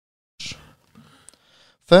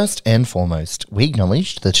First and foremost, we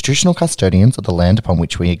acknowledge the traditional custodians of the land upon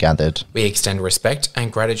which we are gathered. We extend respect and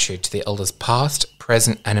gratitude to the elders past,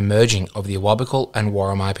 present and emerging of the Awabakal and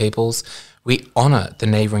Worimi peoples. We honour the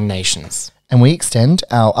neighbouring nations. And we extend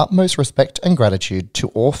our utmost respect and gratitude to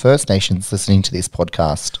all First Nations listening to this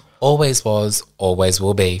podcast. Always was, always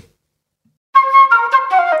will be.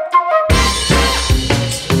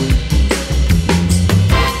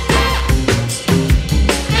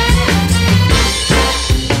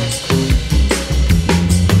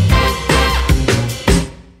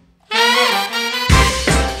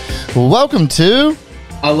 Welcome to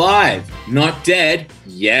Alive, not dead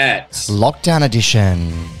yet. Lockdown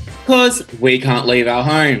Edition. Because we can't leave our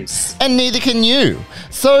homes. And neither can you.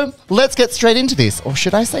 So let's get straight into this. Or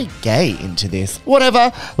should I say gay into this?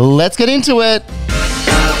 Whatever. Let's get into it.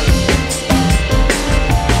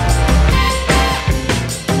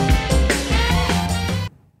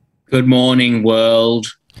 Good morning, world.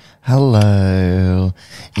 Hello.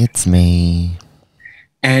 It's me.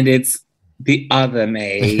 And it's the other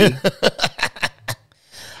me.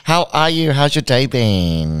 How are you? How's your day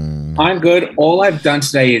been? I'm good. All I've done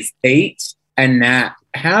today is eat and nap.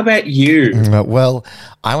 How about you? Well,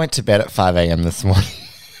 I went to bed at 5 a.m. this morning.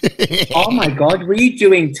 Oh my God, were you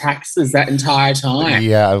doing taxes that entire time?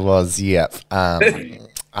 Yeah, I was. Yep.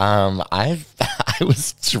 I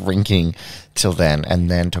was drinking till then, and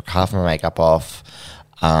then took half my makeup off.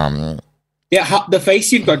 Yeah, the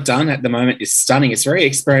face you've got done at the moment is stunning. It's very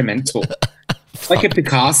experimental. Like a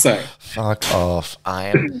Picasso. Fuck off.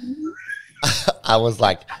 I was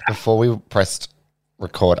like, before we pressed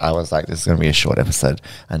record, I was like, this is going to be a short episode.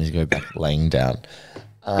 I need to go back laying down.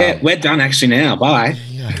 Yeah, we're done actually now. Bye.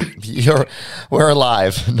 Yeah, we're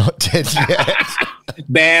alive, not dead yet.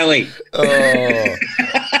 Barely. Oh,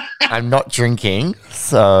 I'm not drinking,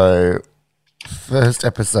 so first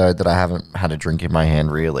episode that I haven't had a drink in my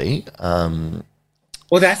hand, really. Well,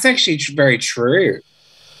 that's actually very true.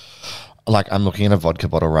 Like, I'm looking at a vodka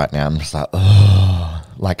bottle right now. I'm just like, oh.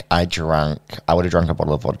 Like, I would have drunk a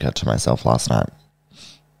bottle of vodka to myself last night.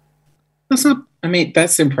 That's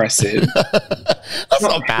impressive. That's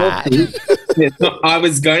not bad. I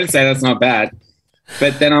was going to say that's not bad.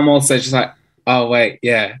 But then I'm also just like, oh, wait,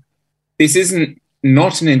 yeah. This isn't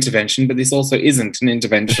not an intervention, but this also isn't an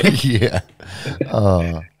intervention. Yeah.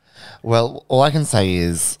 Oh. Well, all I can say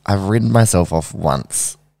is I've ridden myself off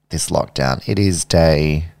once this lockdown. It is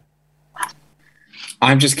day...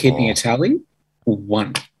 I'm just keeping a tally.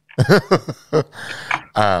 1.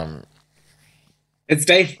 It's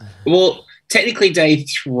technically day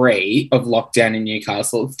 3 of lockdown in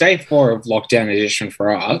Newcastle. It's day 4 of lockdown edition for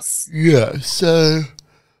us. Yeah, so...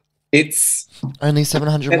 It's... Only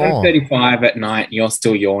 700 more. 7:35 at night and you're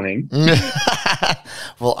still yawning.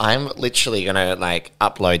 Well, I'm literally going to,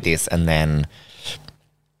 upload this and then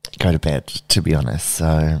go to bed, to be honest.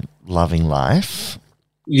 So, loving life.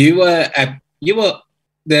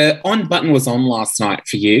 The on button was on last night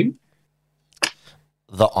for you.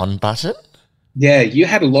 The on button? Yeah, you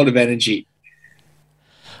had a lot of energy.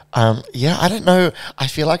 Yeah, I don't know. I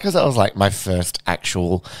feel like because it was my first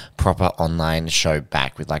actual proper online show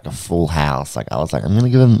back with a full house. I was like, I'm going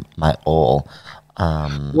to give them my all.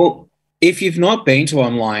 Well, if you've not been to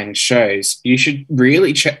online shows, you should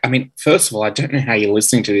really check. First of all, I don't know how you're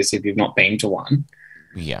listening to this if you've not been to one.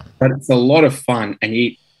 Yeah. But it's a lot of fun. And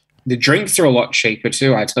the drinks are a lot cheaper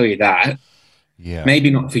too, I tell you that. Yeah.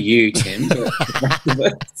 Maybe not for you, Tim, but the rest of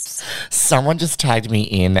us. Someone just tagged me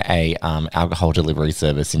in a alcohol delivery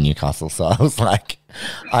service in Newcastle, so I was like,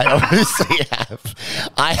 I obviously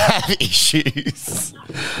have issues.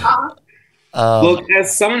 Look,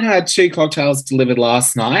 as someone who had 2 cocktails delivered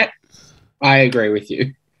last night, I agree with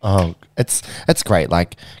you. Oh, it's great.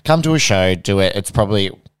 Come to a show, do it. It's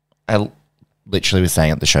probably, I literally was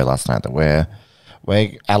saying at the show last night that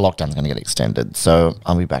our lockdown's going to get extended, so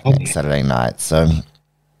I'll be back next Saturday night. So,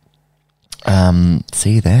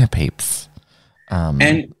 see you there, peeps.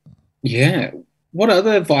 And yeah, what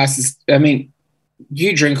other vices?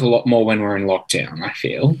 You drink a lot more when we're in lockdown, I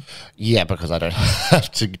feel. Yeah, because I don't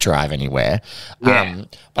have to drive anywhere. Yeah.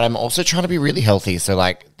 But I'm also trying to be really healthy. So,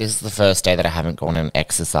 this is the first day that I haven't gone and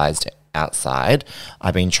exercised outside.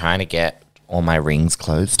 I've been trying to get all my rings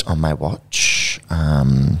closed on my watch.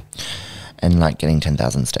 And getting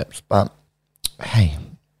 10,000 steps. But hey,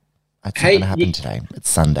 that's not going to happen today. It's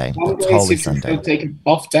Sunday. It's Holy Sunday. Take an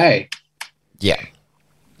off day. Yeah.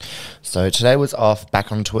 So today was off.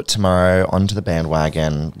 Back onto it tomorrow. Onto the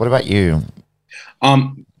bandwagon. What about you?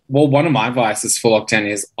 Well, one of my vices for lockdown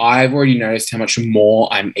is I've already noticed how much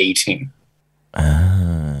more I'm eating.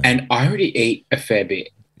 And I already eat a fair bit.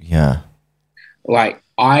 Yeah.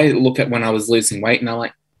 I look at when I was losing weight and I'm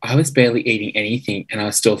like, I was barely eating anything and I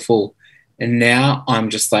was still full. And now I'm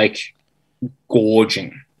just like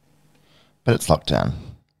gorging. But it's lockdown.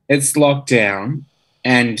 It's locked down.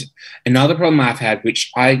 And another problem I've had,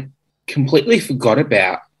 which I completely forgot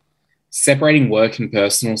about, separating work and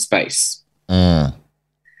personal space. Mm.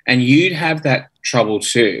 And you'd have that trouble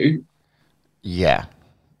too. Yeah.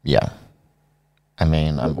 I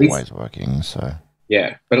mean, I'm always working, so.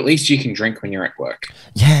 Yeah, but at least you can drink when you're at work.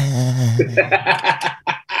 Yeah.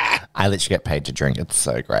 I literally get paid to drink. It's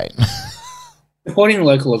so great. Supporting the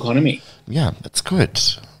local economy. Yeah, that's good.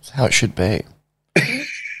 That's how it should be.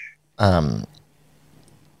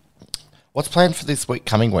 What's planned for this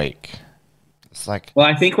coming week? It's like, Well,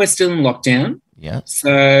 I think we're still in lockdown. yeah.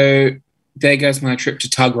 So there goes my trip to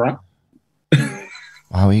Tuggerah.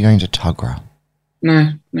 Why were you going to Tuggerah?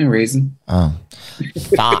 No reason. Oh,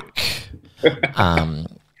 fuck.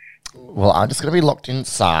 Well, I'm just going to be locked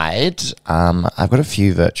inside. I've got a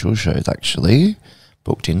few virtual shows actually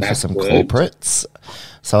booked in for some corporates.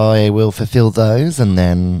 So I will fulfill those and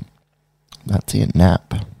then that's it,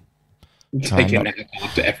 nap. Take a nap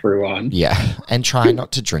after everyone. Yeah, and try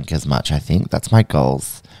not to drink as much, I think. That's my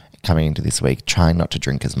goals coming into this week. Try not to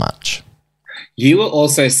drink as much. You were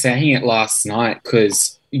also saying it last night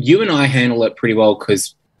because you and I handle it pretty well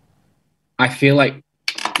because I feel like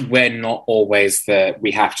we're not always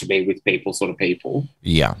we have to be with people sort of people.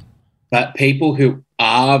 Yeah. But people who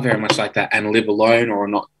are very much like that and live alone or are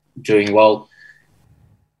not doing well,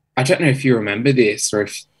 I don't know if you remember this or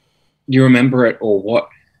if you remember it or what,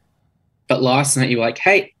 but last night you were like,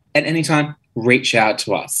 hey, at any time, reach out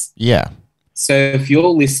to us. Yeah. So if you're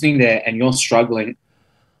listening there and you're struggling,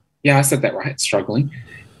 yeah, I said that right, struggling.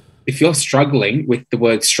 If you're struggling with the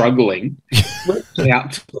word struggling, reach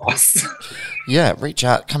out to us. Yeah, reach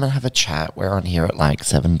out, come and have a chat. We're on here at like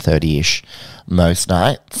 7:30ish most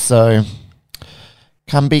nights. So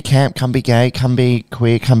come be camp, come be gay, come be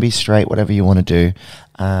queer, come be straight, whatever you want to do.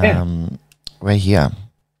 We're here.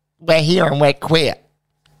 We're here and we're queer.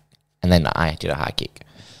 And then I did a high kick.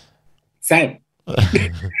 Same.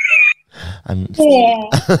 I'm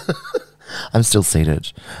still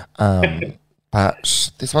seated.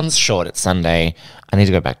 But this one's short. It's Sunday. I need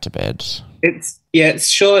to go back to bed. It's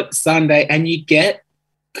short Sunday, and you get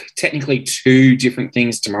technically 2 different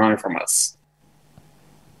things tomorrow from us.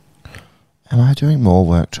 Am I doing more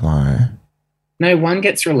work tomorrow? No, one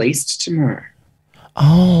gets released tomorrow.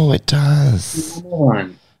 Oh, it does. Another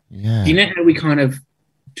one. Yeah. Do you know how we kind of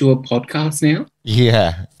do a podcast now?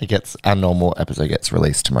 Yeah. Our normal episode gets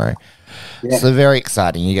released tomorrow. Yeah. So very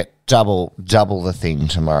exciting. You get double the thing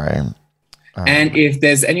tomorrow. And if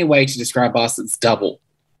there's any way to describe us, it's double.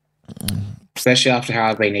 Especially after how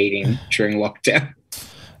I've been eating during lockdown.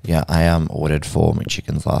 Yeah, I ordered 4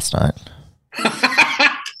 McChickens last night.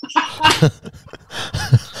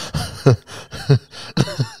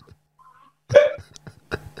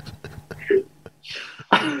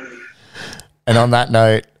 And on that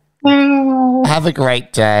note, have a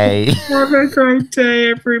great day. Have a great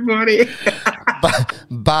day, everybody.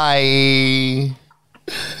 Bye.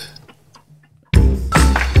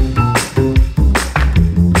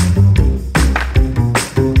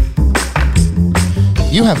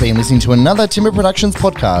 You have been listening to another Timber Productions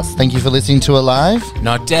podcast. Thank you for listening to Alive.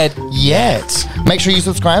 Not dead Yet. Make sure you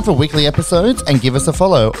subscribe for weekly episodes and give us a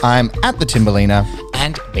follow. I'm at the Timberlina.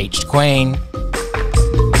 and Beached Queen.